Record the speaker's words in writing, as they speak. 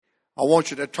I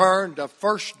want you to turn to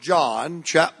 1 John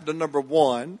chapter number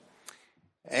 1.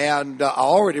 And I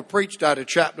already preached out of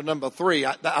chapter number 3.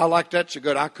 I like that so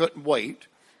good I couldn't wait.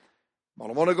 But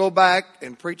I want to go back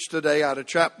and preach today out of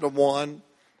chapter 1.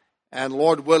 And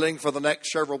Lord willing, for the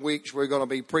next several weeks, we're going to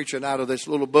be preaching out of this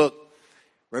little book.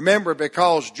 Remember,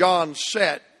 because John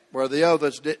sat where the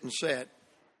others didn't sit.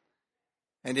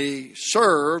 And he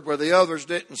served where the others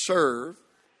didn't serve.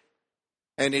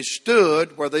 And he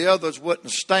stood where the others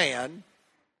wouldn't stand.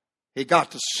 He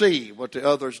got to see what the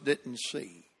others didn't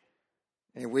see.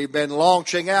 And we've been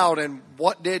launching out, and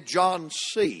what did John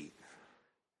see?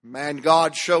 Man,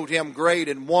 God showed him great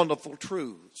and wonderful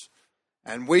truths.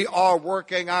 And we are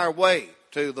working our way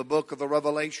to the book of the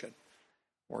Revelation,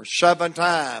 where 7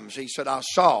 times he said, I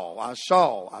saw, I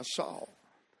saw, I saw.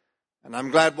 And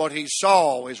I'm glad what he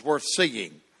saw is worth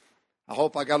seeing. I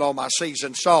hope I got all my C's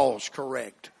and saws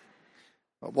correct.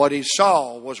 But what he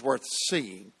saw was worth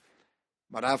seeing.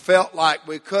 But I felt like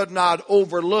we could not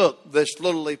overlook this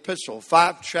little epistle,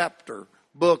 5-chapter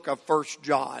book of 1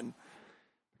 John.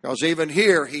 Because even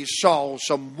here he saw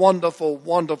some wonderful,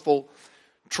 wonderful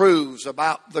truths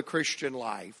about the Christian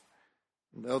life.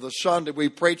 The other Sunday we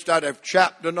preached out of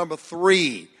chapter number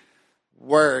 3,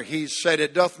 where he said,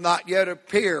 it doth not yet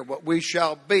appear what we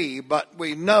shall be, but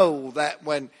we know that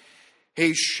when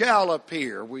he shall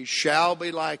appear, we shall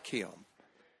be like him.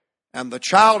 And the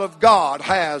child of God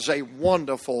has a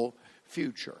wonderful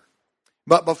future.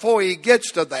 But before he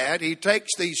gets to that, he takes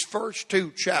these first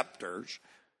 2 chapters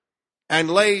and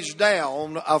lays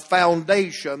down a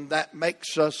foundation that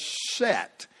makes us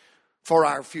set for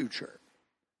our future.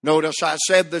 Notice I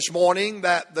said this morning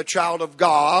that the child of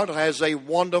God has a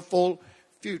wonderful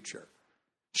future.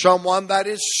 Someone that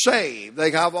is saved.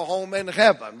 They have a home in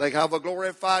heaven. They have a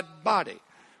glorified body.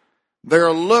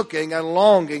 They're looking and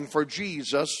longing for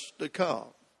Jesus to come.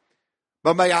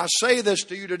 But may I say this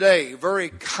to you today very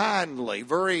kindly,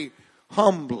 very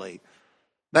humbly,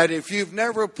 that if you've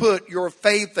never put your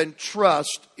faith and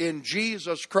trust in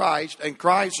Jesus Christ and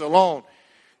Christ alone,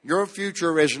 your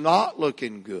future is not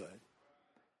looking good.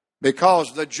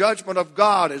 Because the judgment of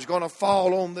God is going to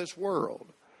fall on this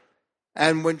world.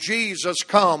 And when Jesus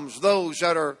comes, those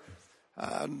that are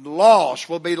lost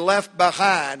will be left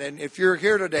behind. And if you're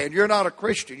here today and you're not a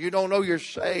Christian, you don't know you're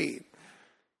saved,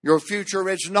 your future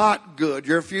is not good.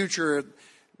 Your future,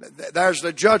 there's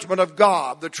the judgment of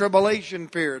God, the tribulation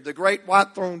period, the great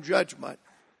white throne judgment.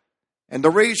 And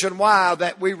the reason why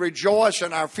that we rejoice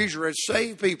in our future as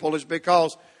saved people is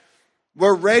because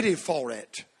we're ready for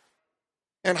it.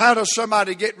 And how does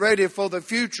somebody get ready for the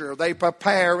future? They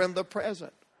prepare in the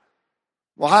present.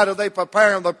 Well, how do they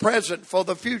prepare in the present for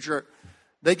the future?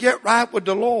 They get right with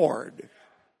the Lord.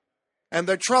 And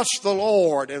they trust the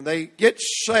Lord. And they get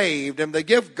saved. And they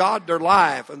give God their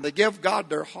life. And they give God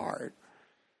their heart.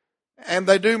 And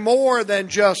they do more than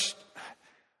just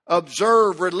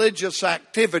observe religious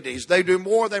activities. They do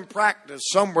more than practice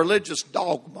some religious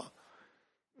dogma.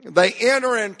 They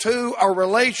enter into a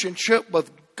relationship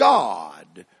with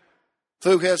God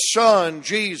through His Son,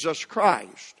 Jesus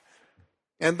Christ.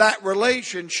 And that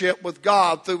relationship with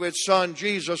God through His Son,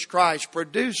 Jesus Christ,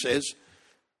 produces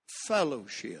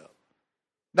fellowship.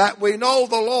 That we know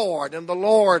the Lord and the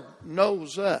Lord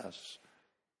knows us.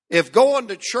 If going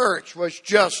to church was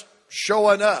just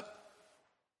showing up,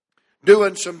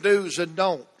 doing some do's and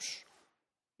don'ts,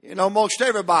 most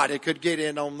everybody could get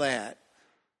in on that.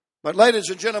 But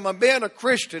ladies and gentlemen, being a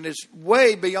Christian is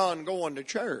way beyond going to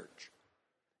church.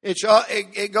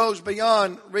 It goes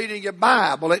beyond reading your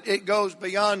Bible. It goes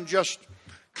beyond just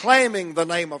claiming the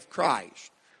name of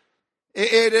Christ.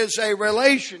 It is a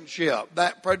relationship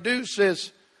that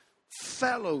produces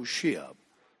fellowship.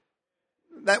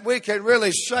 That we can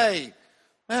really say,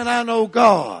 man, I know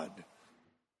God.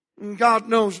 And God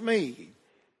knows me.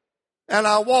 And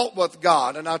I walk with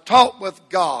God. And I talk with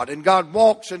God. And God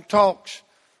walks and talks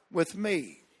with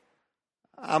me.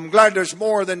 I'm glad there's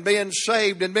more than being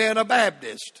saved and being a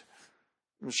Baptist.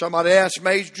 And somebody asked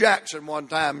Mays Jackson one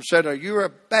time, said, are you a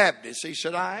Baptist? He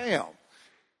said, I am.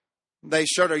 They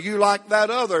said, are you like that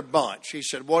other bunch? He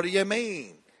said, what do you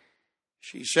mean?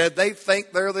 She said, they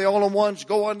think they're the only ones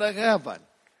going to heaven.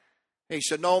 He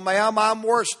said, no, ma'am, I'm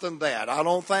worse than that. I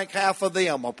don't think half of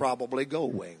them are probably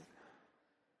going.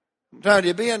 I'm telling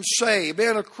you, being saved,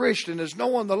 being a Christian is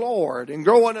knowing the Lord and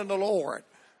growing in the Lord.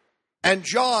 And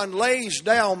John lays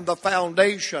down the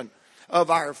foundation of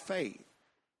our faith.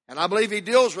 And I believe he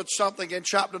deals with something in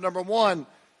chapter number 1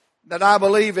 that I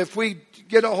believe if we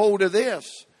get a hold of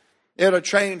this, it'll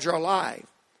change our life.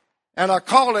 And I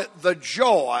call it the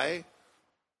joy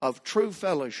of true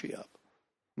fellowship.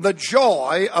 The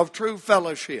joy of true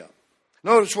fellowship.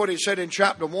 Notice what he said in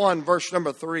chapter 1, verse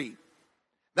number 3.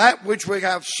 That which we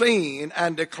have seen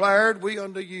and declared we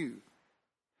unto you,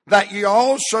 that ye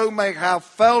also may have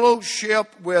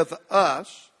fellowship with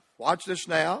us. Watch this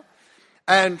now.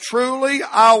 And truly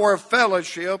our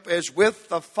fellowship is with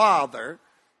the Father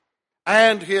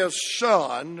and His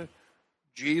Son,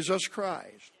 Jesus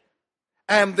Christ.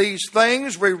 And these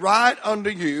things we write unto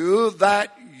you,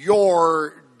 that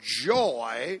your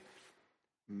joy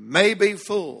may be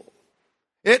full.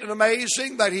 Isn't it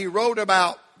amazing that he wrote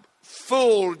about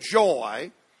full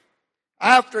joy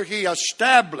after he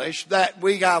established that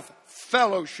we have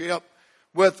fellowship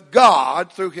with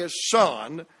God through His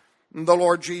Son, the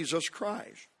Lord Jesus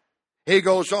Christ? He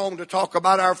goes on to talk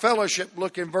about our fellowship.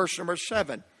 Look in verse number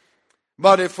 7.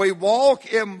 But if we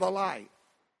walk in the light,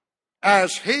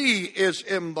 as He is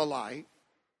in the light,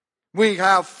 we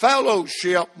have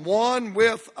fellowship one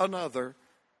with another,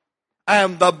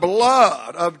 and the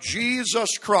blood of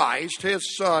Jesus Christ,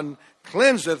 His Son,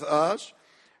 cleanseth us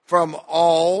from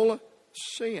all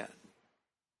sin.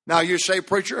 Now you say,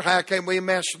 preacher, how can we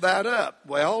mess that up?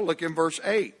 Well, look in verse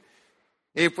 8.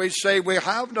 If we say we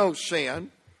have no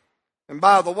sin, and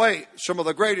by the way, some of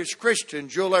the greatest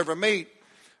Christians you'll ever meet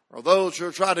are those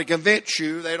who try to convince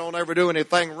you they don't ever do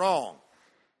anything wrong.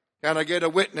 Can I get a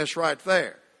witness right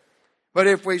there? But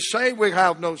if we say we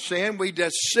have no sin, we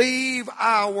deceive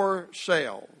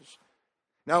ourselves.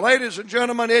 Now, ladies and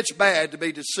gentlemen, it's bad to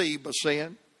be deceived by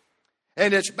sin.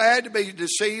 And it's bad to be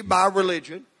deceived by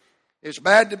religion. It's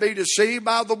bad to be deceived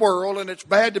by the world. And it's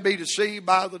bad to be deceived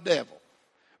by the devil.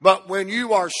 But when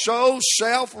you are so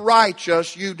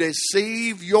self-righteous, you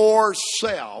deceive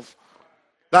yourself.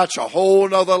 That's a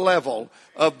whole other level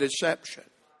of deception.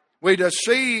 We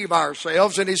deceive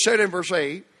ourselves. And he said in verse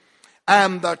 8,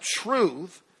 and the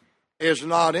truth is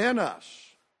not in us.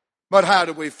 But how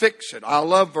do we fix it? I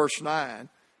love verse 9.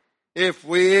 If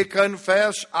we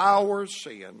confess our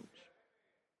sins.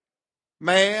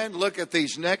 Man, look at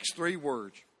these next three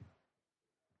words.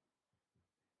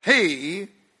 He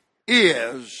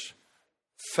is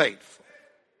faithful.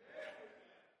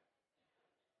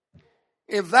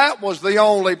 If that was the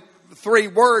only three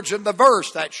words in the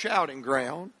verse, that's shouting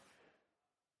ground.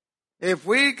 If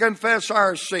we confess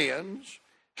our sins,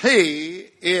 He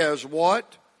is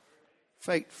what?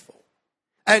 Faithful.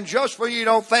 And just when you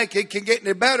don't think it can get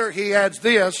any better, he adds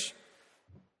this,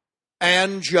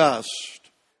 and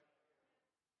just.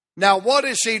 Now, what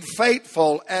is He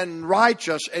faithful and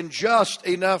righteous and just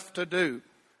enough to do?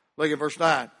 Look at verse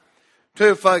 9.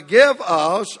 To forgive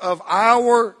us of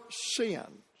our sins.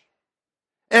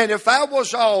 And if that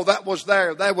was all that was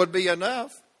there, that would be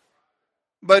enough.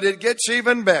 But it gets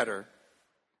even better.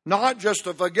 Not just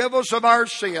to forgive us of our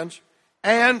sins,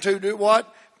 and to do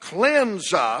what?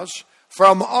 Cleanse us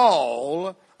from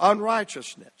all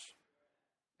unrighteousness.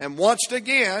 And once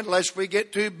again, lest we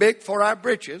get too big for our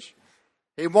britches,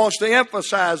 he wants to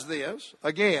emphasize this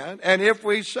again. And if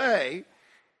we say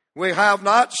we have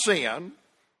not sinned,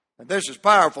 and this is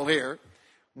powerful here,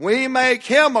 we make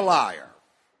Him a liar,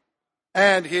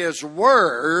 and His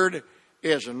word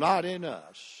is not in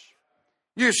us.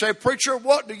 You say, preacher,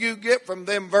 what do you get from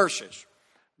them verses?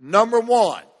 Number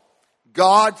one,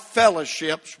 God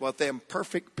fellowships with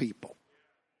imperfect people.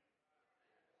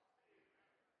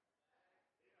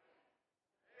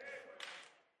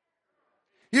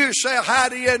 You say, how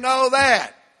do you know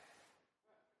that?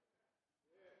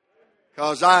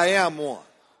 Because I am one.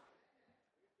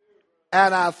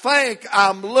 And I think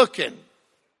I'm looking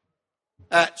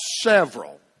at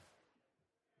several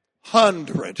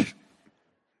hundred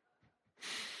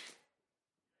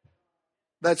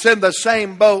that's in the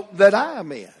same boat that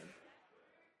I'm in.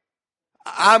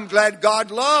 I'm glad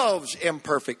God loves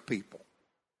imperfect people.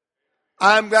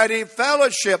 I'm glad He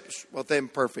fellowships with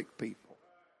imperfect people.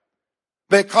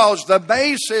 Because the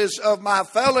basis of my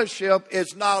fellowship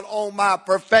is not on my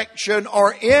perfection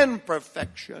or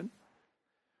imperfection.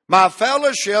 My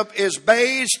fellowship is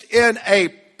based in a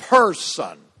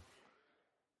person,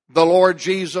 the Lord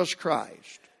Jesus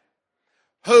Christ,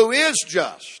 who is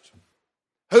just,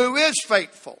 who is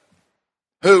faithful,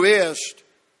 who is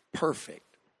perfect.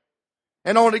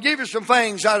 And I want to give you some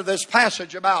things out of this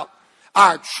passage about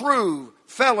our true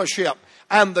fellowship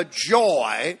and the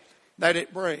joy that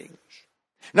it brings.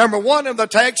 Number one in the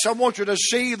text, I want you to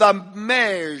see the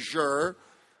measure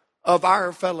of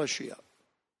our fellowship.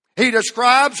 He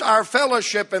describes our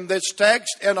fellowship in this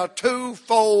text in a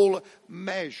twofold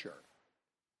measure.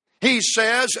 He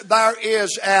says there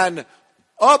is an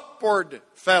upward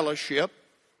fellowship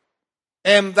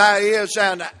and there is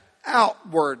an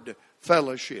outward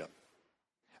fellowship.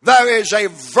 There is a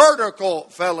vertical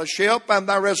fellowship and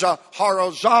there is a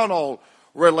horizontal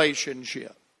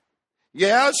relationship.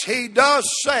 Yes, he does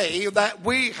say that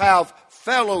we have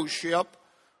fellowship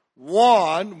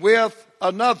one with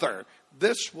another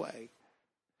this way.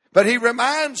 But he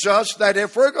reminds us that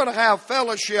if we're going to have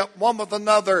fellowship one with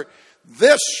another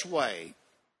this way,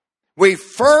 we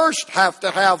first have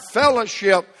to have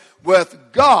fellowship with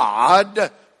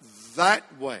God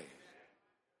that way.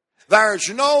 There's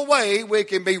no way we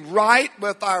can be right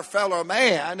with our fellow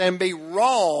man and be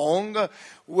wrong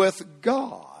with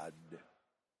God.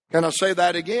 Can I say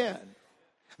that again?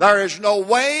 There is no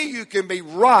way you can be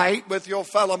right with your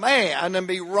fellow man and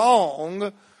be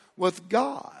wrong with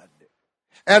God.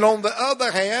 And on the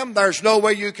other hand, there's no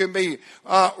way you can be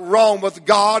wrong with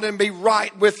God and be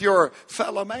right with your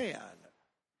fellow man.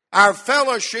 Our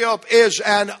fellowship is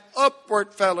an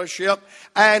upward fellowship,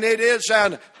 and it is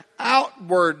an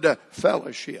outward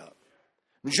fellowship.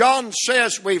 John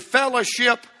says we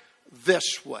fellowship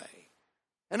this way.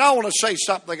 And I want to say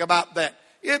something about that.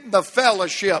 Isn't the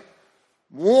fellowship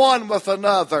one with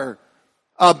another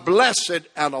a blessed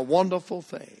and a wonderful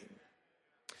thing?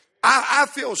 I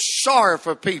feel sorry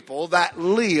for people that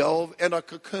live in a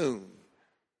cocoon.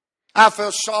 I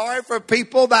feel sorry for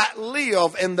people that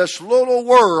live in this little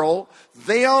world,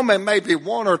 them and maybe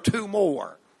one or two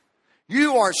more.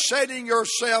 You are setting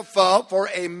yourself up for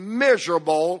a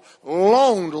miserable,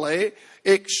 lonely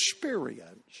experience.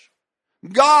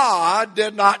 God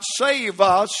did not save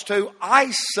us to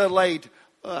isolate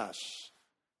us.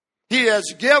 He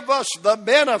has given us the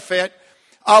benefit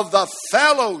of the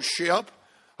fellowship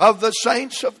of the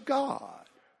saints of God.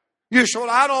 You say,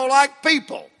 well, I don't like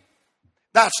people.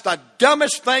 That's the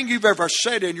dumbest thing you've ever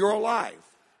said in your life.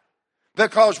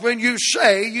 Because when you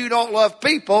say you don't love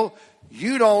people,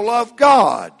 you don't love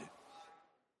God.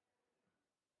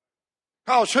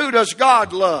 Because who does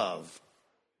God love?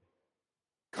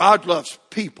 God loves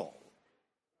people.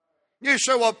 You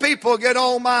say, well, people get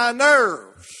on my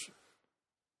nerves.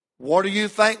 What do you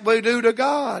think we do to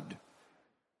God?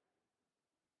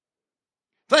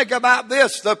 Think about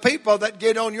this. The people that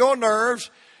get on your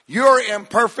nerves, you're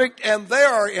imperfect and they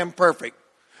are imperfect.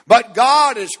 But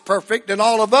God is perfect and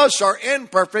all of us are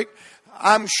imperfect.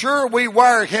 I'm sure we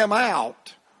wear him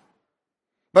out.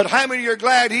 But how many are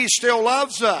glad he still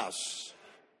loves us?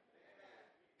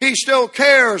 He still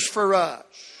cares for us.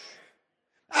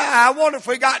 I wonder if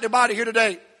we got anybody here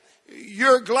today.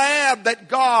 You're glad that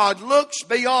God looks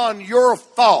beyond your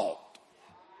fault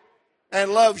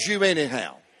and loves you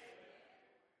anyhow.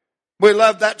 We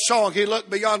love that song, He looked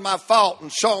beyond my fault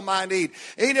and saw my need.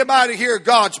 Anybody here,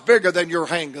 God's bigger than your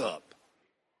hang up.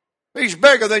 He's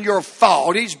bigger than your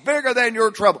fault. He's bigger than your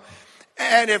trouble.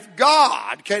 And if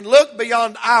God can look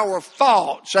beyond our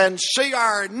faults and see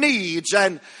our needs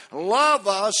and love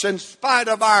us in spite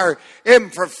of our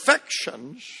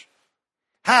imperfections,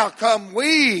 how come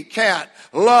we can't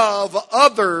love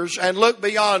others and look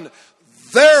beyond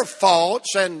their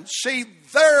faults and see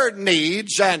their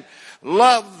needs and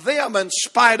love them in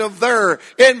spite of their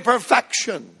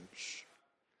imperfections?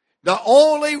 The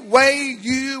only way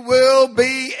you will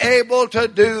be able to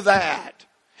do that,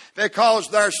 because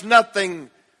there's nothing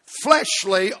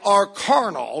fleshly or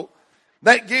carnal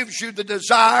that gives you the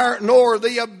desire nor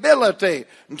the ability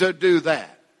to do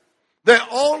that. The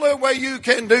only way you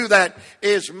can do that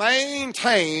is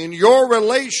maintain your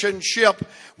relationship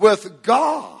with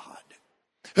God,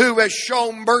 who has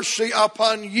shown mercy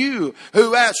upon you,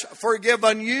 who has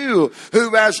forgiven you,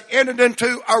 who has entered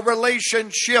into a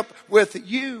relationship with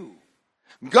you.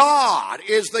 God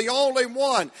is the only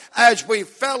one, as we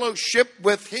fellowship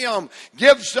with him,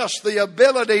 gives us the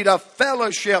ability to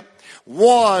fellowship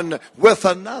one with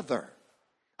another.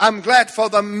 I'm glad for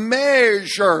the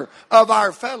measure of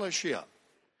our fellowship.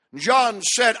 John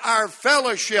said our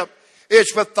fellowship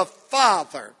is with the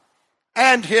Father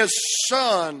and his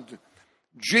Son,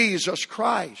 Jesus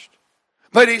Christ.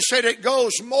 But he said it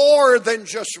goes more than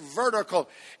just vertical.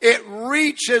 It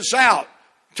reaches out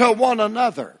to one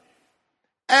another.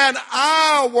 And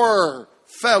our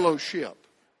fellowship,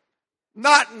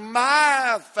 not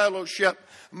my fellowship,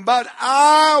 but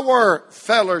our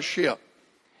fellowship,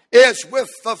 is with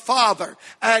the Father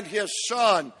and his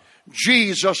Son,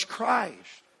 Jesus Christ.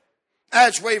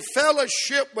 As we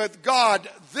fellowship with God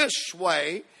this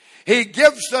way, he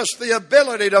gives us the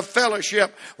ability to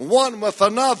fellowship one with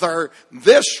another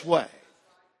this way.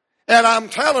 And I'm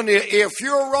telling you, if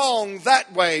you're wrong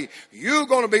that way, you're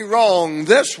going to be wrong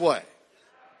this way.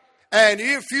 And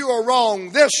if you are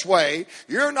wrong this way,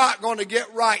 you're not going to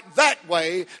get right that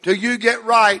way till you get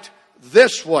right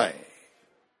this way.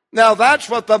 Now that's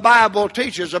what the Bible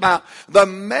teaches about the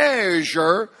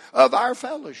measure of our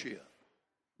fellowship.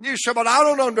 You say, but I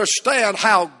don't understand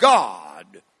how God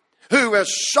who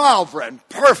is sovereign,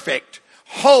 perfect,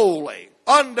 holy,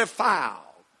 undefiled,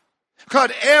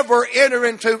 could ever enter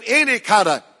into any kind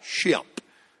of ship,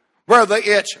 whether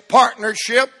it's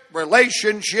partnership,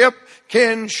 relationship,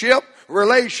 kinship,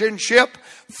 relationship,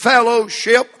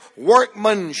 fellowship,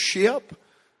 workmanship.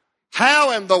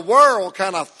 How in the world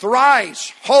can a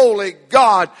thrice holy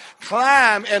God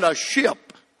climb in a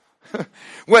ship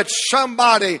with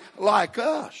somebody like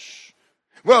us?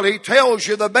 Well, he tells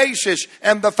you the basis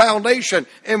and the foundation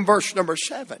in verse number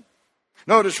 7.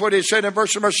 Notice what he said in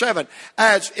verse number 7.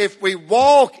 As if we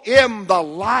walk in the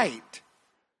light,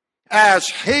 as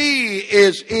he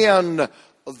is in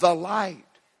the light.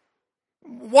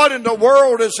 What in the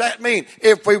world does that mean?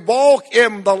 If we walk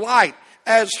in the light,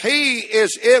 as he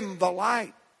is in the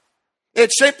light.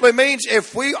 It simply means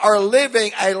if we are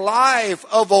living a life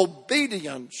of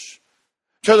obedience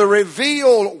to the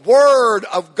revealed Word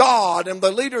of God and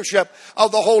the leadership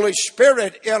of the Holy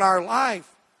Spirit in our life.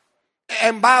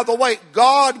 And by the way,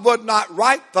 God would not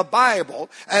write the Bible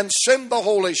and send the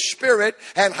Holy Spirit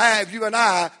and have you and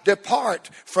I depart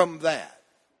from that.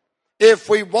 If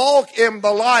we walk in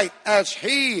the light as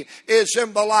he is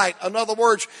in the light. In other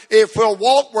words, if we'll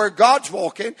walk where God's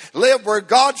walking, live where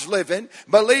God's living,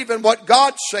 believe in what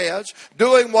God says,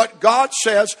 doing what God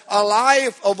says, a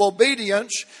life of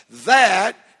obedience,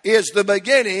 that is the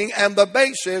beginning and the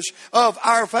basis of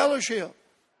our fellowship.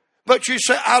 But you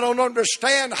say, I don't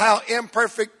understand how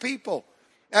imperfect people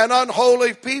and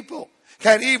unholy people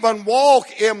can even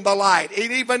walk in the light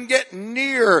and even get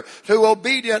near to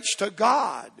obedience to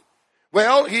God.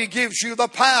 Well, he gives you the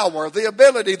power, the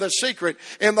ability, the secret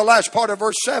in the last part of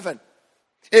verse 7.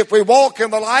 If we walk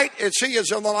in the light, as he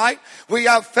is in the light, we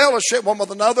have fellowship one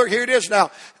with another. Here it is now.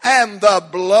 And the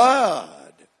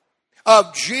blood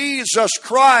of Jesus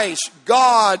Christ,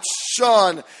 God's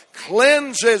Son,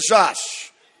 cleanses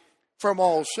us from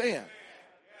all sin.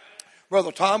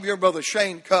 Brother Tom, you and Brother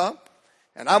Shane come,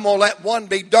 and I'm going to let one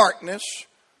be darkness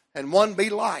and one be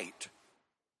light.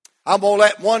 I'm going to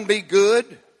let one be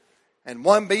good and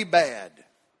one be bad.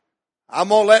 I'm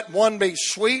going to let one be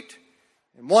sweet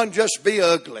and one just be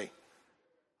ugly.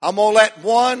 I'm going to let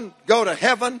one go to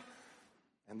heaven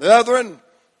and the other one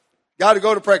got to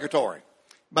go to purgatory.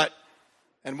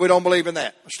 And we don't believe in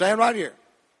that. Stand right here.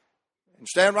 And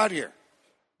stand right here.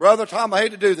 Brother Tom, I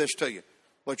hate to do this to you,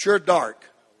 but you're dark.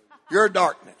 You're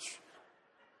darkness.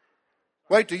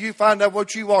 Wait till you find out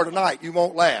what you are tonight. You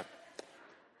won't laugh.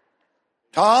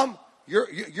 Tom,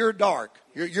 you're dark.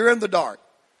 You're in the dark.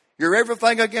 You're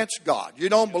everything against God. You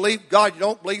don't believe God. You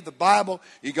don't believe the Bible.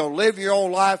 You're going to live your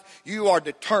own life. You are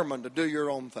determined to do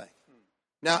your own thing.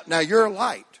 Now you're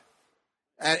light.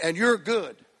 And you're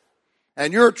good.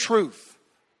 And you're truth.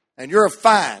 And you're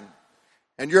fine.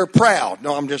 And you're proud.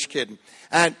 No, I'm just kidding.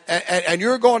 And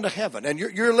you're going to heaven. And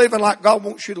you're living like God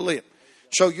wants you to live.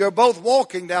 So you're both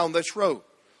walking down this road.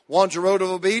 One's a road of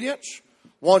obedience.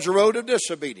 One's a road of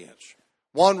disobedience.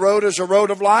 One road is a road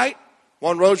of light.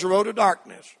 One road's a road of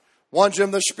darkness. One's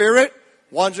in the spirit.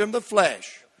 One's in the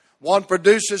flesh. One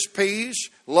produces peace,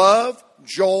 love,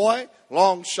 joy,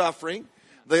 long-suffering.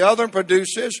 The other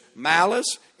produces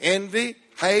malice, envy,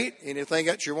 hate. Anything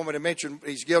else you want me to mention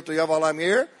he's guilty of while I'm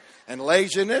here? And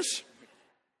laziness.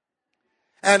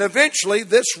 And eventually,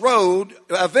 this road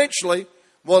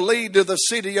will lead to the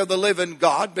city of the living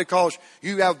God, because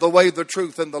you have the way, the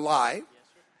truth, and the life.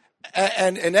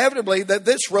 And inevitably, that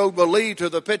this road will lead to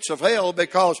the pits of hell,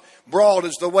 because broad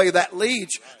is the way that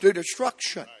leads to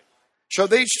destruction. So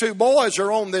these two boys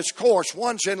are on this course.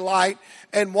 One's in light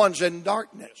and one's in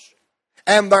darkness.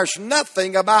 And there's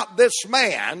nothing about this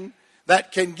man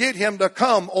that can get him to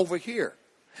come over here.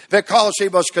 Because he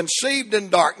was conceived in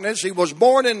darkness, he was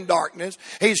born in darkness,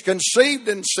 he's conceived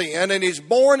in sin, and he's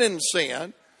born in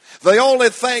sin. The only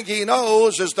thing he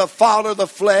knows is to follow the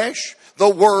flesh, the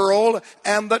world,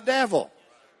 and the devil.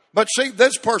 But see,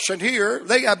 this person here,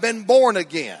 they have been born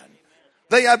again.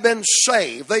 They have been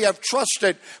saved. They have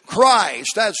trusted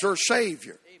Christ as their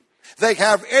Savior. They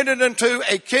have entered into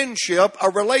a kinship, a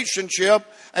relationship,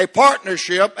 a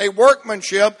partnership, a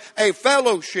workmanship, a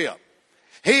fellowship.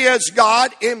 He is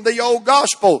God in the old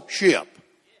gospel ship.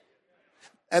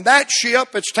 And that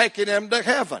ship is taking him to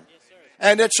heaven.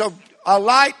 And it's a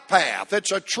light path.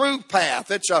 It's a true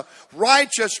path. It's a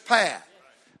righteous path.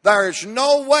 There is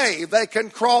no way they can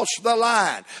cross the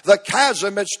line. The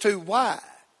chasm is too wide.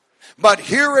 But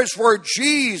here is where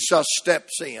Jesus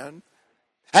steps in,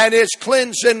 and his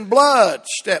cleansing blood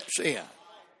steps in.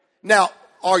 Now,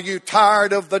 are you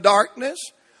tired of the darkness?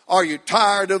 Are you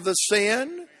tired of the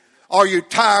sin? Are you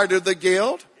tired of the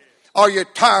guilt? Are you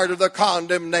tired of the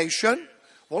condemnation?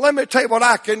 Well, let me tell you what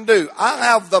I can do. I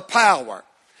have the power.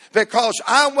 because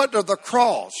I went to the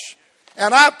cross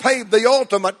and I paid the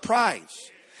ultimate price.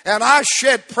 And I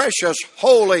shed precious,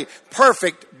 holy,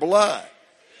 perfect blood.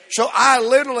 So I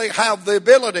literally have the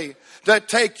ability to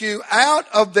take you out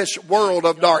of this world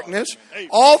of darkness,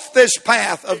 off this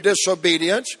path of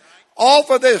disobedience,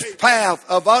 off of this path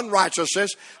of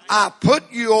unrighteousness. I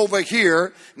put you over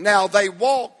here. Now they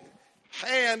walk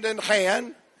hand in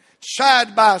hand,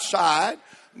 side by side,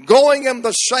 going in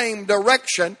the same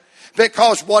direction,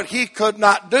 because what he could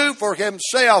not do for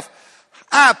himself,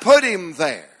 I put him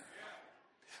there.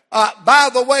 By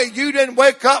the way, you didn't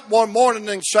wake up one morning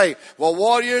and say, well,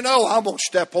 what do you know? I'm going to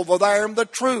step over there in the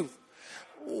truth.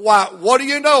 Why, what do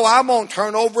you know? I'm going to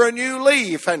turn over a new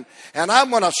leaf and I'm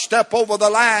going to step over the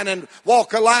line and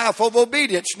walk a life of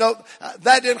obedience. No,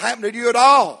 that didn't happen to you at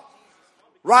all.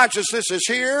 Righteousness is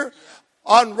here.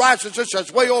 Unrighteousness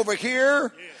is way over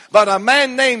here. But a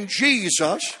man named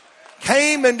Jesus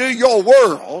came into your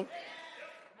world.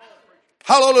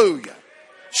 Hallelujah.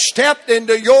 Stepped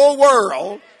into your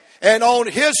world. And on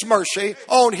His mercy,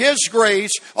 on His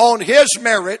grace, on His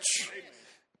merits,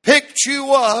 picked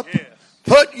you up,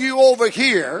 put you over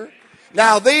here.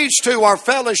 Now these two are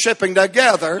fellowshipping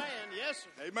together.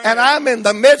 And I'm in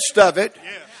the midst of it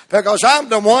because I'm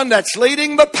the one that's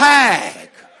leading the pack.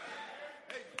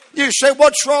 You say,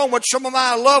 what's wrong with some of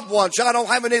my loved ones? I don't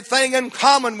have anything in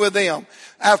common with them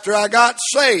after I got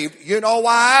saved. You know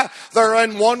why? They're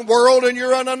in one world and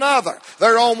you're in another.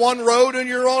 They're on one road and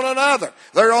you're on another.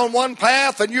 They're on one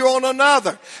path and you're on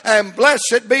another. And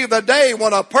blessed be the day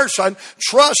when a person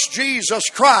trusts Jesus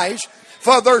Christ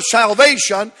for their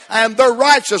salvation and their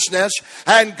righteousness,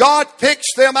 and God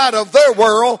picks them out of their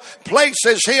world,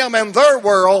 places Him in their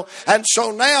world, and so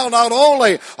now not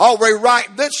only are we right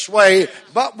this way,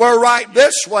 but we're right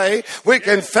this way. We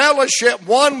can fellowship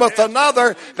one with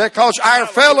another because our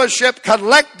fellowship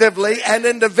collectively and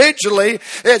individually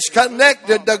is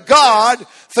connected to God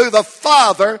through the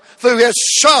Father, through His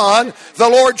Son, the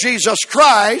Lord Jesus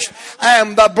Christ,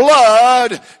 and the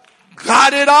blood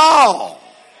got it all.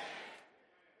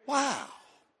 Wow.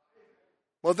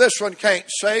 Well, this one can't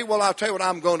say, well, I'll tell you what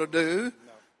I'm going to do.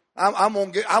 I'm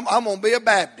going to be a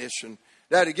Baptist, and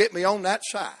that'll get me on that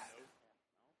side.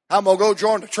 I'm going to go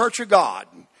join the Church of God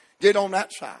and get on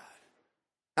that side.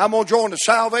 I'm going to join the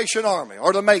Salvation Army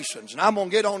or the Masons, and I'm going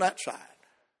to get on that side.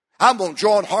 I'm going to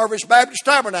join Harvest Baptist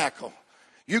Tabernacle.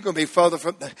 You can be further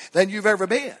from than you've ever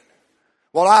been.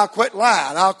 Well, I'll quit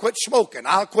lying. I'll quit smoking.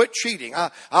 I'll quit cheating.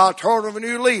 I'll turn over a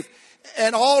new leaf.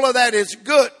 And all of that is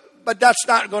good, but that's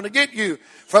not going to get you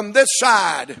from this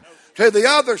side to the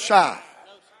other side.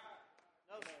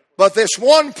 But this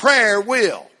one prayer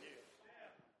will.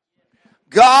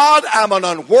 God, I'm an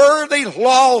unworthy,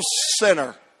 lost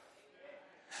sinner.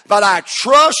 But I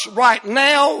trust right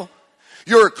now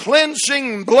your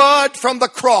cleansing blood from the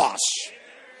cross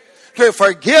to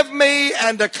forgive me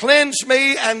and to cleanse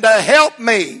me and to help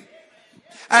me.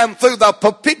 And through the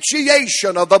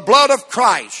propitiation of the blood of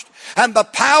Christ and the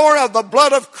power of the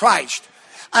blood of Christ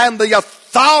and the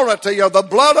authority of the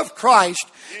blood of Christ,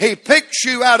 He picks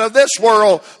you out of this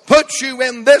world, puts you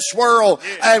in this world,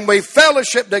 and we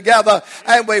fellowship together,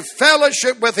 and we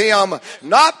fellowship with Him,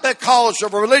 not because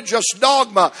of religious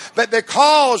dogma, but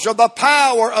because of the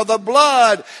power of the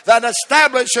blood that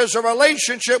establishes a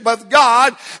relationship with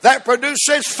God that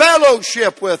produces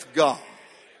fellowship with God.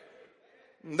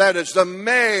 That is the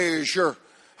measure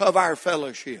of our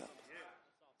fellowship.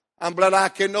 I'm glad I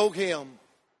can know Him.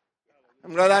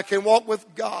 I'm glad I can walk with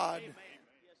God.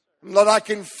 I'm glad I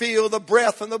can feel the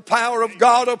breath and the power of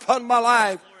God upon my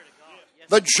life.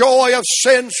 The joy of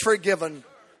sins forgiven.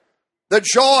 The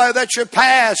joy that your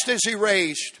past is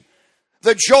erased.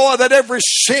 The joy that every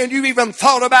sin you even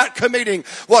thought about committing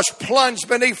was plunged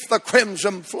beneath the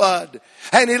crimson flood.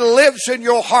 And He lives in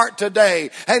your heart today.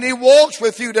 And He walks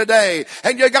with you today.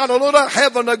 And you got a little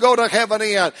heaven to go to heaven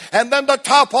in. And then to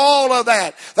top all of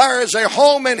that, there is a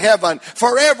home in heaven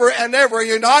forever and ever.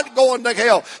 You're not going to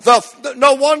hell.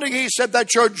 No wonder He said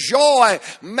that your joy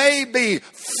may be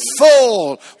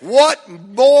full. What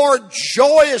more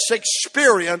joyous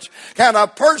experience can a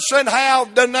person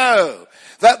have to know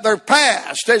that their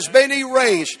past has been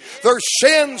erased, their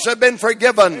sins have been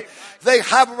forgiven, they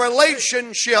have a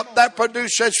relationship that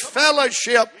produces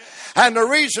fellowship. And the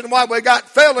reason why we got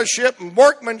fellowship and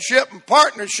workmanship and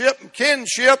partnership and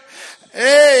kinship,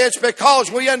 it's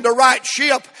because we're in the right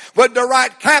ship with the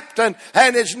right captain,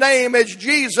 and His name is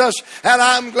Jesus, and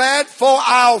I'm glad for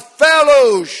our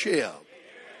fellowship.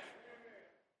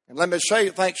 And let me say,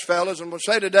 thanks fellas, and we'll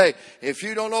say today, if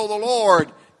you don't know the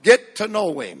Lord, get to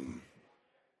know Him.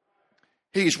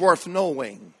 He's worth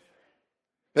knowing.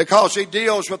 Because he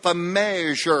deals with the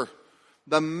measure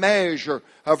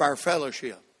of our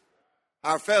fellowship.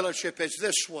 Our fellowship is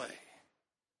this way.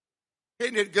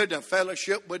 Isn't it good to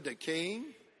fellowship with the King?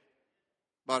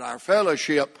 But our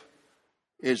fellowship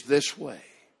is this way.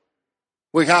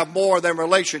 We have more than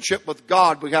relationship with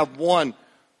God. We have one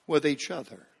with each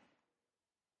other.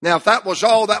 Now, if that was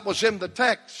all that was in the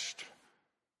text,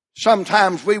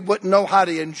 sometimes we wouldn't know how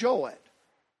to enjoy it.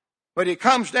 But he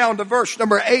comes down to verse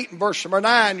number 8 and verse number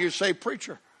 9. You say,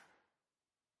 preacher,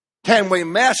 can we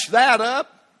mess that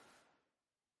up?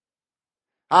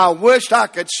 I wish I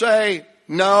could say,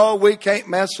 no, we can't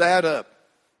mess that up.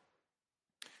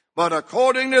 But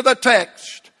according to the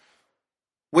text,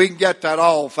 we can get that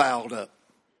all fouled up.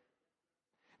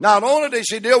 Not only does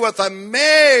he deal with the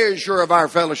measure of our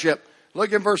fellowship,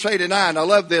 look in verse 8 and 9. I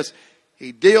love this.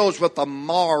 He deals with the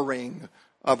marring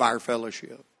of our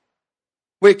fellowship.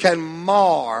 We can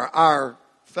mar our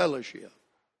fellowship.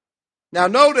 Now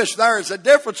notice there is a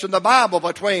difference in the Bible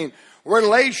between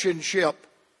relationship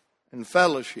and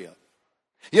fellowship.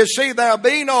 You see, there'll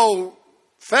be no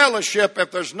fellowship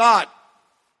if there's not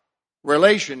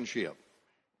relationship.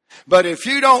 But if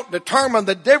you don't determine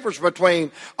the difference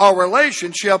between a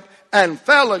relationship and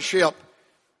fellowship,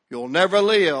 you'll never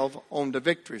live on the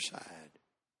victory side.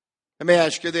 Let me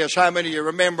ask you this. How many of you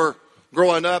remember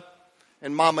growing up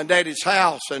in mom and daddy's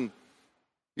house, and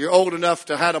you're old enough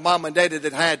to have a mom and daddy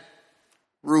that had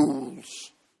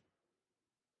rules,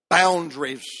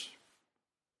 boundaries,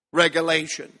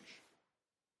 regulations?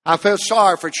 I feel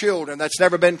sorry for children that's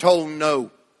never been told no.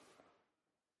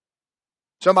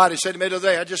 Somebody said to me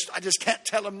today, I just can't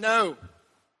tell them no.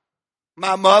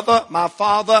 My mother, my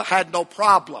father had no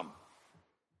problem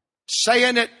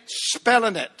saying it,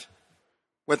 spelling it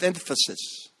with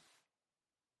emphasis.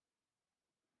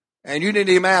 And you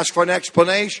didn't even ask for an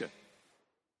explanation.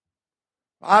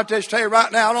 I'll just tell you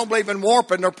right now, I don't believe in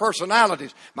warping their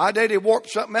personalities. My daddy warped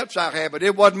something else I had, but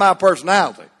it wasn't my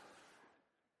personality.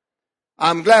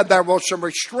 I'm glad there was some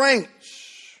restraints.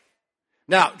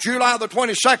 Now, July the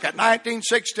 22nd,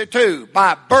 1962,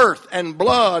 by birth and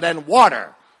blood and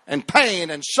water and pain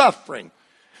and suffering,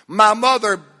 my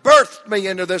mother birthed me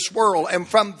into this world. And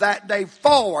from that day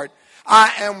forward,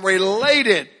 I am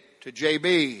related to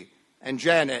J.B. and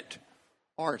Janet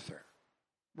Arthur.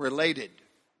 Related.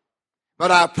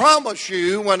 But I promise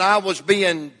you, when I was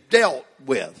being dealt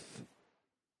with,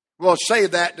 we'll say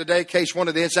that today in case one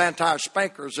of these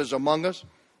anti-spankers is among us.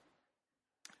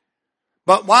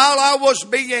 But while I was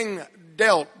being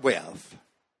dealt with,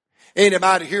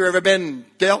 anybody here ever been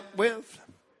dealt with?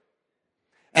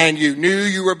 And you knew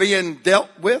you were being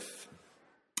dealt with?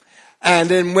 And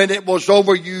then when it was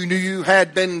over, you knew you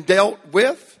had been dealt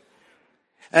with?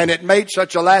 And it made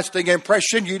such a lasting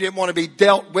impression, you didn't want to be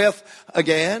dealt with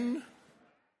again?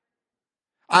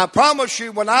 I promise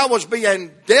you, when I was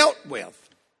being dealt with,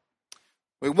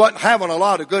 we wasn't having a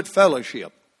lot of good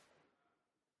fellowship.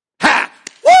 Ha!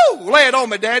 Woo! Lay it on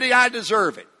me, Daddy. I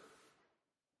deserve it.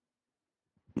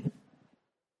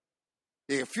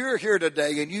 If you're here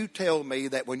today and you tell me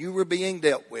that when you were being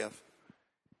dealt with,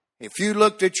 if you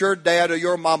looked at your dad or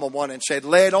your mama one and said,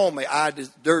 lay it on me, I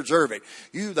deserve it.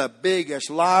 You the biggest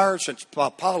liar since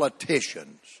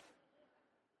politicians.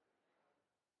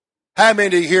 How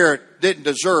many here didn't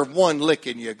deserve one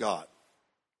licking you got?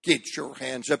 Get your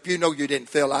hands up. You know you didn't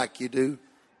feel like you do.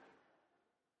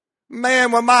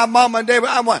 Man, when my mama and dad,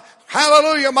 I went,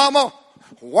 hallelujah, mama.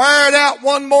 Wear it out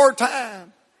one more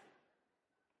time.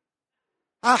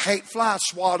 I hate fly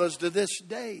swatters to this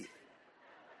day.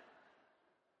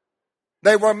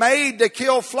 They were made to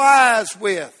kill flies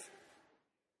with.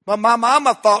 But my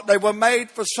mama thought they were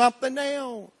made for something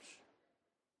else.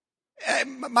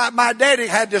 My daddy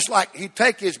had this, like, he'd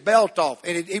take his belt off,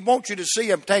 and he wants you to see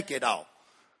him take it off.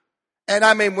 And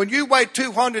I mean, when you weigh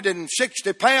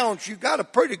 260 pounds, you got a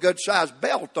pretty good sized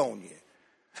belt on you.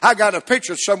 I got a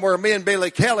picture somewhere of me and Billy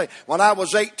Kelly when I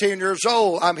was 18 years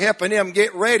old. I'm helping him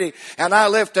get ready, and I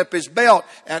lift up his belt,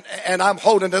 and I'm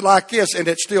holding it like this, and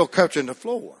it's still touching the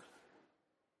floor.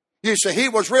 You see, he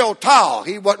was real tall.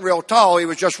 He wasn't real tall. He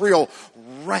was just real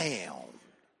round.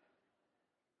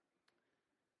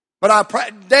 But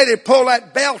Daddy pulled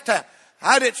that belt out.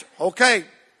 Okay,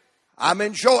 I'm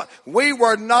enjoying. We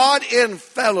were not in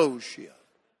fellowship.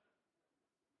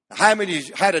 How many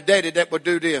had a daddy that would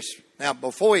do this? Now,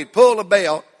 before he'd pull the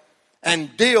belt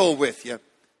and deal with you,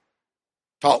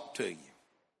 talk to you.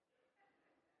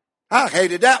 I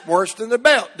hated that worse than the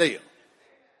belt deal.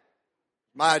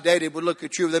 My daddy would look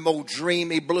at you with them old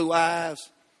dreamy blue eyes,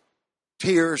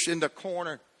 tears in the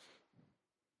corner.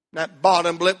 That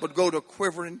bottom lip would go to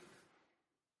quivering.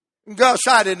 Gus,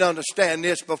 I didn't understand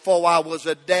this before I was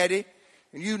a daddy.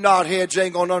 And you knotheads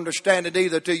ain't going to understand it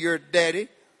either till you're a daddy.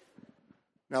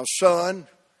 Now, son,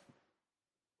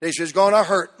 this is going to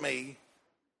hurt me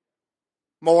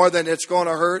more than it's going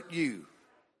to hurt you.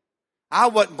 I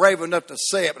wasn't brave enough to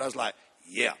say it, but I was like,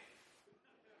 yeah.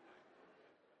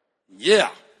 Yeah.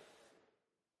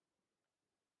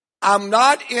 I'm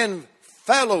not in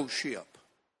fellowship.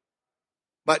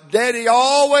 But Daddy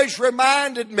always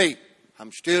reminded me,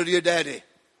 I'm still your daddy.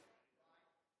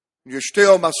 You're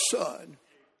still my son.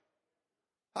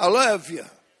 I love you.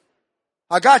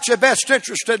 I got your best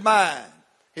interest in mind.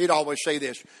 He'd always say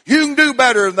this, you can do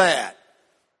better than that.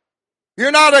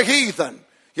 You're not a heathen.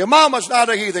 Your mama's not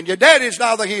a heathen. Your daddy's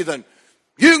not a heathen.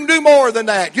 You can do more than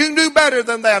that. You can do better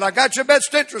than that. I got your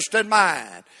best interest in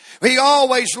mind. He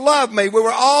always loved me. We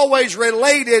were always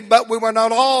related, but we were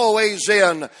not always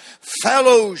in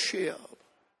fellowship.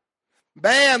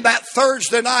 Man, that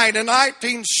Thursday night in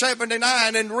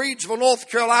 1979 in Reidsville, North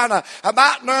Carolina,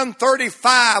 about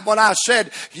 9:35 when I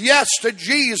said yes to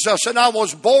Jesus and I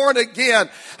was born again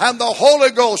and the Holy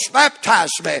Ghost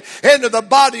baptized me into the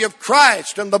body of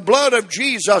Christ and the blood of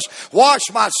Jesus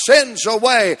washed my sins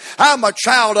away. I'm a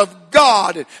child of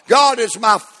God. God is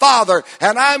my Father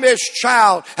and I'm His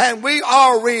child, and we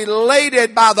are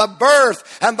related by the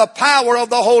birth and the power of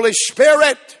the Holy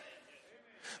Spirit.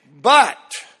 But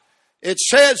it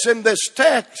says in this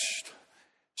text,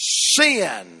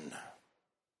 sin,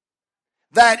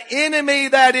 that enemy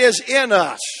that is in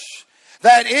us,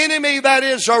 that enemy that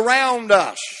is around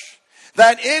us,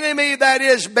 that enemy that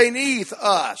is beneath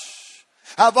us.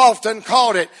 I've often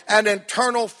called it an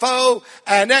internal foe,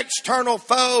 an external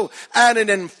foe, and an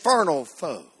infernal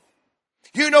foe.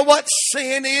 You know what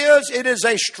sin is? It is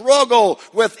a struggle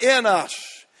within us.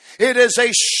 It is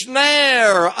a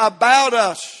snare about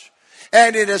us.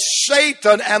 And it is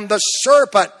Satan and the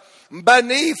serpent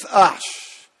beneath us.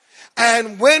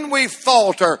 And when we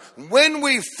falter, when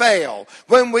we fail,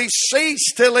 when we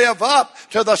cease to live up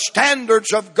to the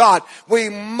standards of God, we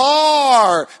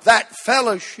mar that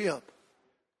fellowship.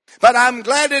 But I'm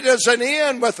glad it doesn't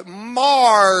end with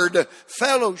marred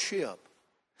fellowship.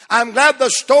 I'm glad the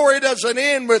story doesn't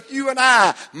end with you and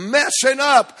I messing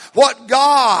up what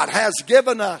God has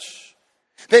given us.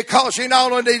 Because He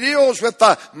not only deals with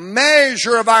the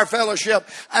measure of our fellowship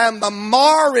and the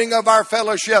marring of our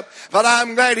fellowship, but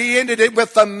I'm glad He ended it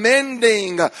with the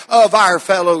mending of our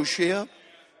fellowship.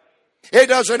 It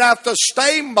doesn't have to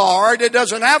stay marred. It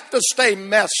doesn't have to stay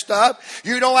messed up.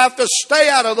 You don't have to stay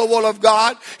out of the will of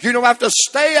God. You don't have to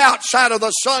stay outside of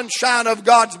the sunshine of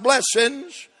God's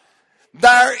blessings.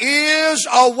 There is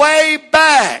a way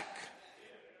back.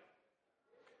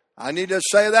 I need to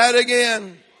say that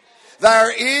again.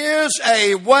 There is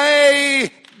a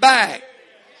way back.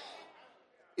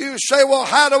 You say, well,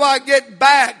 how do I get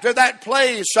back to that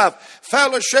place of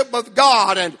fellowship with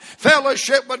God and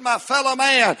fellowship with my fellow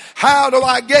man? How do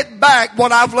I get back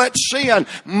what I've let sin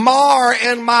mar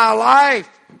in my life?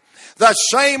 The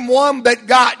same one that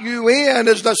got you in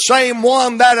is the same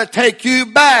one that'll take you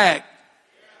back.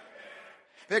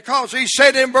 Because He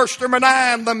said in verse number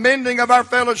 9, the mending of our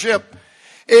fellowship,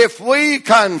 if we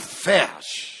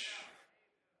confess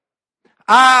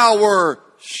our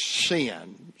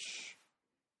sins.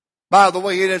 By the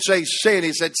way, He didn't say sin,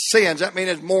 He said sins. That means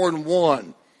it's more than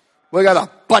one. We got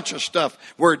a bunch of stuff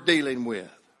we're dealing with.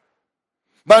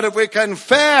 But if we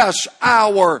confess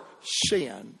our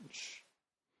sins,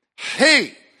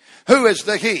 He, who is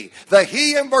the He? The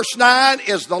He in verse 9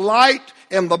 is the light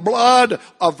in the blood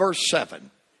of verse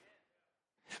 7.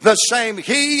 The same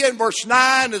He in verse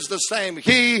 9 is the same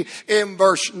He in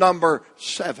verse number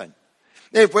 7.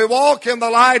 If we walk in the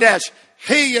light as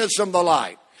He is in the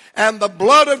light, and the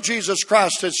blood of Jesus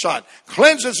Christ His Son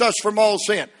cleanses us from all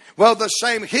sin, well, the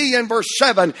same He in verse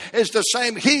 7 is the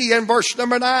same He in verse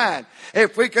number 9.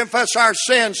 If we confess our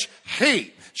sins,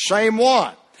 He, same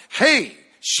one. He,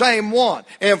 same one.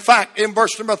 In fact, in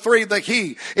verse number 3, the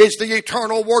He is the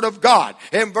eternal Word of God.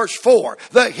 In verse 4,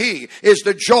 the He is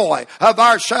the joy of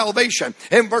our salvation.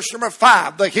 In verse number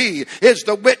 5, the He is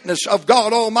the witness of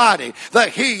God Almighty. The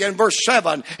He in verse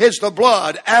 7 is the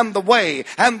blood and the way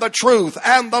and the truth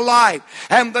and the light.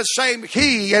 And the same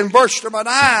He in verse number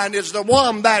 9 is the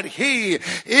one that He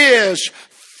is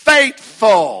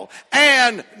faithful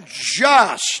and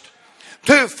just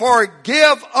to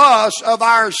forgive us of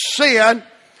our sin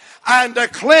and to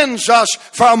cleanse us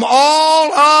from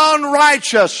all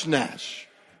unrighteousness.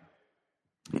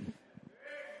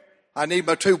 I need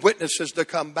my two witnesses to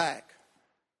come back.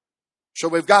 So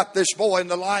we've got this boy in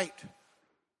the light.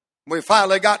 We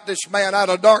finally got this man out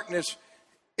of darkness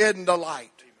in the light.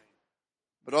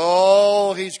 But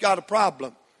oh, he's got a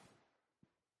problem.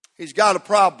 He's got a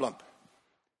problem.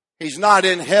 He's not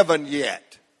in heaven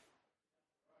yet.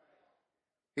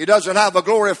 He doesn't have a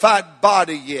glorified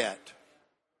body yet.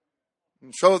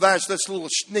 And so there's this little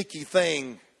sneaky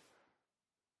thing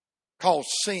called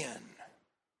sin.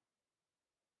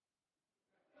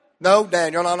 No,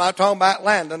 Daniel, I'm not talking about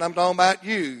Landon. I'm talking about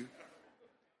you.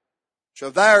 So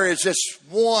there is this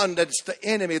one that's the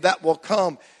enemy that will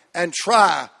come and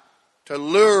try to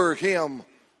lure him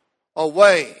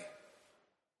away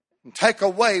and take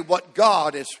away what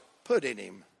God has put in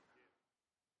him.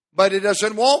 But he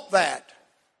doesn't want that.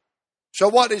 So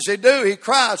what does he do? He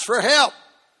cries for help.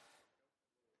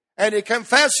 And he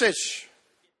confesses,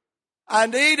 I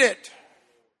need it.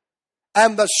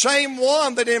 And the same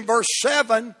one that in verse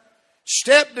 7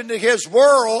 stepped into his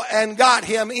world and got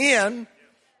him in,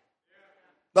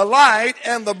 the light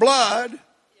and the blood,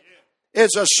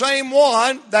 is the same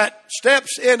one that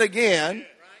steps in again.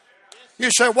 You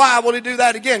say, why will he do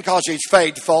that again? Because he's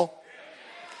faithful.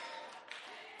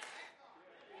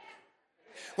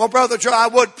 Well, Brother Joe, I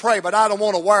would pray, but I don't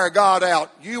want to wear God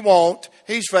out. You won't.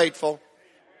 He's faithful.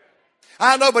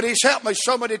 I know, but he's helped me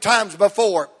so many times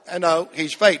before. I know,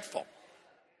 he's faithful.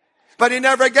 But he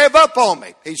never gave up on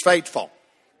me. He's faithful.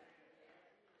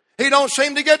 He don't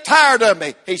seem to get tired of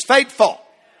me. He's faithful.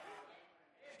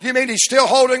 You mean he's still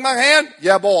holding my hand?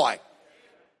 Yeah, boy.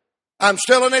 I'm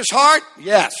still in his heart?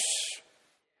 Yes.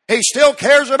 He still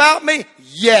cares about me?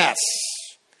 Yes.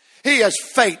 He is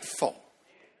faithful.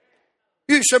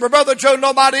 You say, but Brother Joe,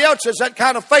 nobody else is that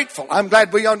kind of faithful. I'm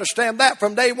glad we understand that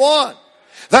from day one.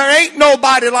 There ain't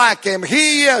nobody like him.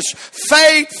 He is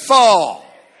faithful.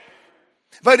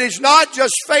 But he's not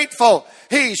just faithful,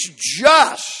 he's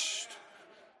just.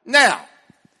 Now,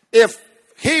 if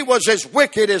he was as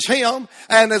wicked as him,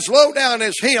 and as low down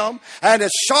as him, and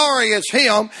as sorry as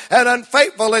him, and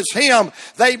unfaithful as him,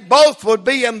 they both would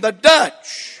be in the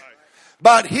Dutch.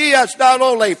 But he is not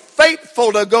only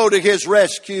faithful to go to his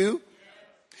rescue,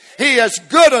 he is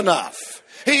good enough.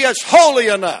 He is holy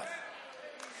enough.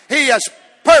 He is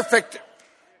perfect.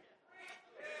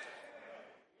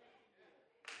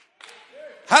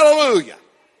 Hallelujah.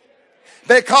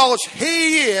 Because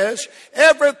he is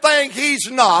everything he's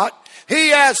not. He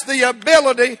has the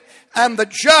ability and the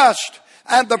just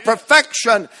and the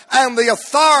perfection and the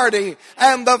authority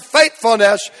and the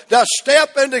faithfulness to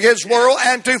step into his world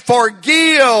and to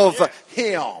forgive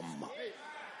him.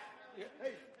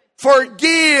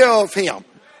 Forgive him.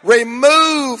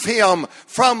 Remove him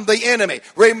from the enemy.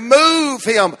 Remove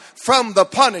him from the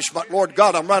punishment. Lord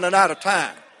God, I'm running out of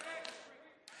time.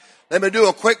 Let me do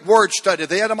a quick word study.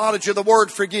 The etymology of the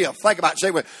word forgive. Think about it.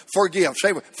 Say with forgive.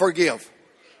 Say with forgive.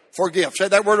 Forgive. Say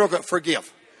that word real quick.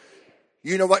 Forgive.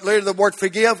 You know what literally the word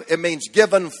forgive? It means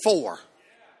given for.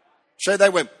 Say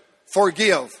that with me.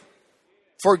 Forgive.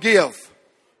 Forgive.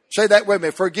 Say that with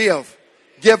me. Forgive.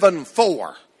 Given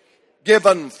for.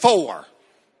 Given for.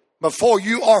 Before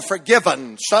you are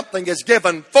forgiven, something is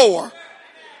given for.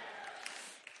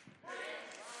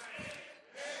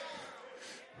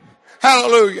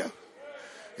 Hallelujah.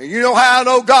 And you know how I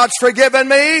know God's forgiven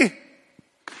me?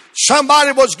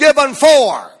 Somebody was given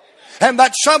for. And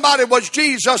that somebody was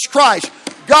Jesus Christ.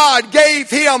 God gave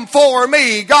him for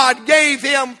me. God gave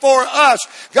him for us.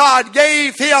 God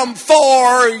gave him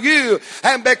for you.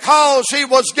 And because he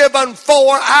was given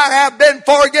for, I have been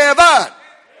forgiven.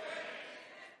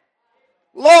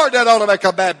 Lord, that ought to make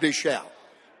a Baptist shout.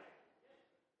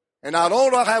 And not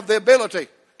only I have the ability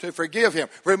to forgive him,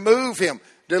 remove him,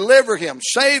 deliver him,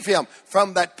 save him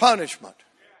from that punishment.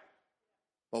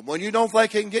 But when you don't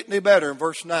think he can get any better, in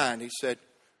verse 9, he said,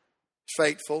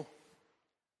 faithful,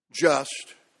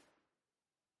 just,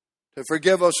 to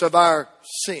forgive us of our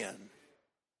sin.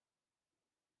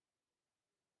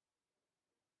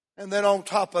 And then on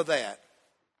top of that,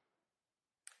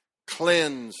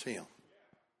 cleanse him.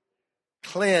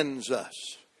 Cleanse us.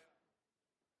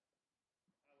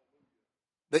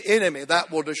 The enemy that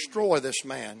will destroy this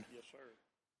man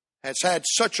has had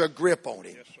such a grip on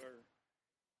him.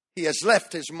 He has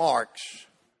left his marks,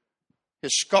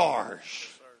 his scars,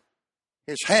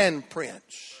 his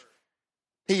handprints.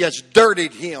 He has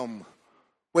dirtied him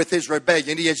with his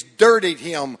rebellion. He has dirtied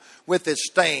him with his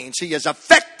stains. He has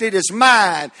affected his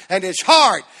mind and his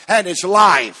heart and his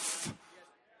life.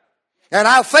 And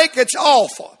I think it's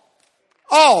awful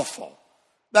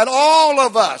that all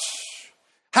of us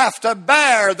have to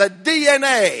bear the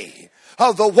DNA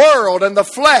of the world and the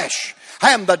flesh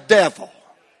and the devil.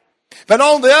 But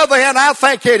on the other hand, I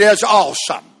think it is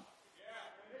awesome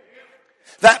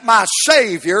that my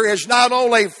Savior is not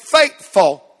only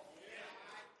faithful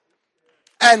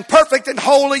and perfect and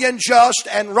holy and just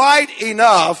and right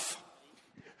enough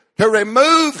to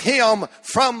remove him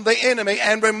from the enemy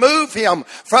and remove him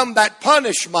from that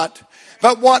punishment.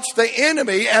 But once the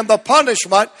enemy and the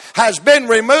punishment has been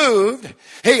removed,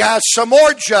 he has some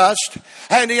more just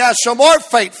and he has some more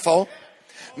faithful.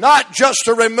 Not just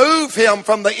to remove him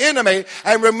from the enemy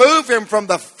and remove him from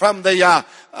the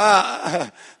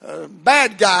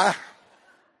bad guy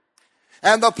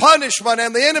and the punishment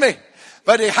and the enemy,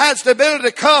 but he has the ability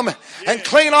to come and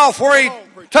clean off where he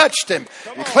touched him,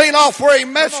 and clean off where he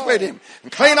messed with him,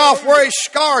 and clean off where he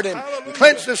scarred him, and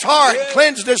cleansed his heart, and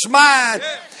cleansed his mind.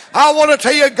 I want to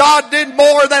tell you, God did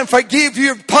more than forgive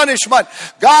you punishment.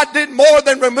 God did more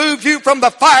than remove you from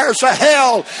the fires of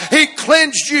hell. He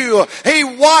cleansed you. He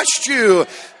washed you.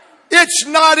 It's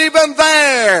not even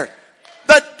there.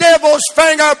 The devil's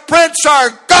fingerprints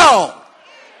are gone.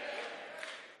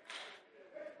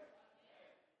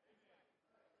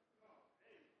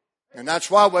 And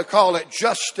that's why we call it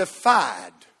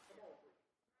justified.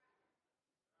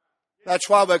 That's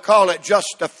why we call it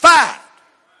justified.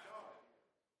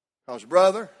 Because,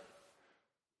 brother,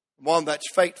 one that's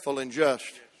faithful and just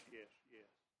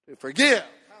to forgive,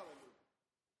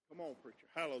 come on, preacher,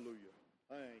 hallelujah,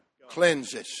 thank God,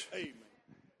 cleanses amen,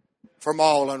 from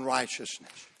all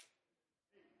unrighteousness.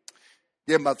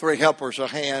 Give my three helpers a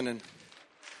hand, and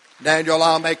Daniel,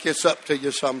 I'll make this up to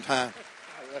you sometime.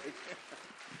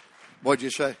 What'd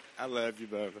you say? I love you,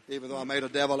 brother. Even though I made a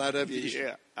devil out of you?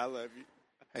 Yeah, I love you.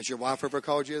 Has your wife ever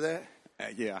called you that?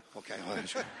 Yeah. Okay, well,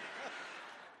 that's good.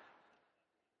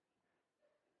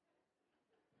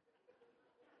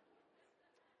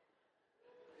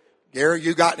 Gary,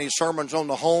 you got any sermons on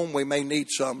the home? We may need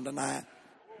some tonight.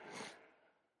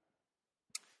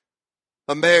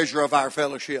 The measure of our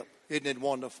fellowship. Isn't it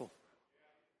wonderful?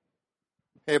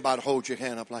 Everybody hold your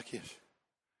hand up like this.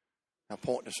 Now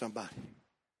point to somebody.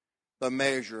 The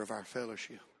measure of our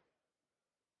fellowship.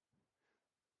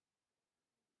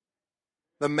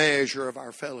 The measure of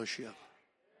our fellowship.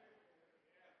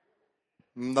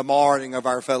 The morning of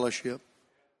our fellowship.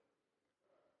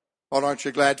 Well, aren't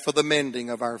you glad for the mending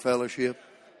of our fellowship?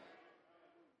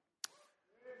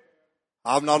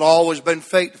 I've not always been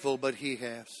faithful, but he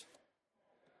has.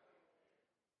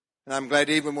 And I'm glad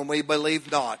even when we believe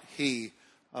not, he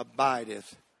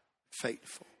abideth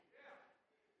faithful.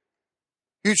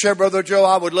 You say, Brother Joe,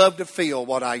 I would love to feel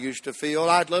what I used to feel.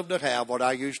 I'd love to have what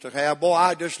I used to have. Boy,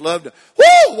 I just love to,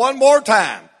 whoo, one more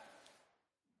time.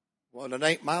 Well, it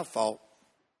ain't my fault.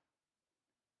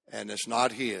 And it's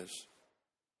not his.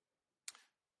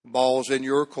 The ball's in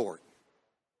your court.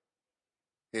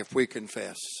 If we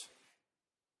confess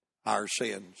our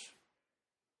sins,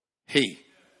 he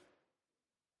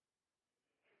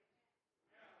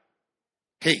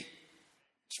is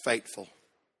faithful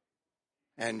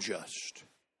and just.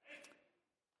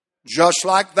 Just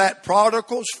like that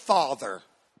prodigal's father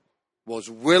was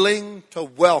willing to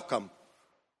welcome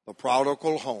the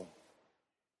prodigal home,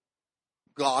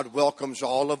 God welcomes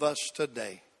all of us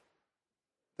today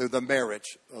through the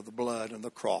merits of the blood and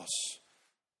the cross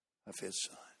of his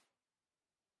Son.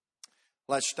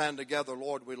 Let's stand together.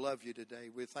 Lord, we love you today.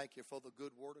 We thank you for the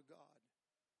good word of God.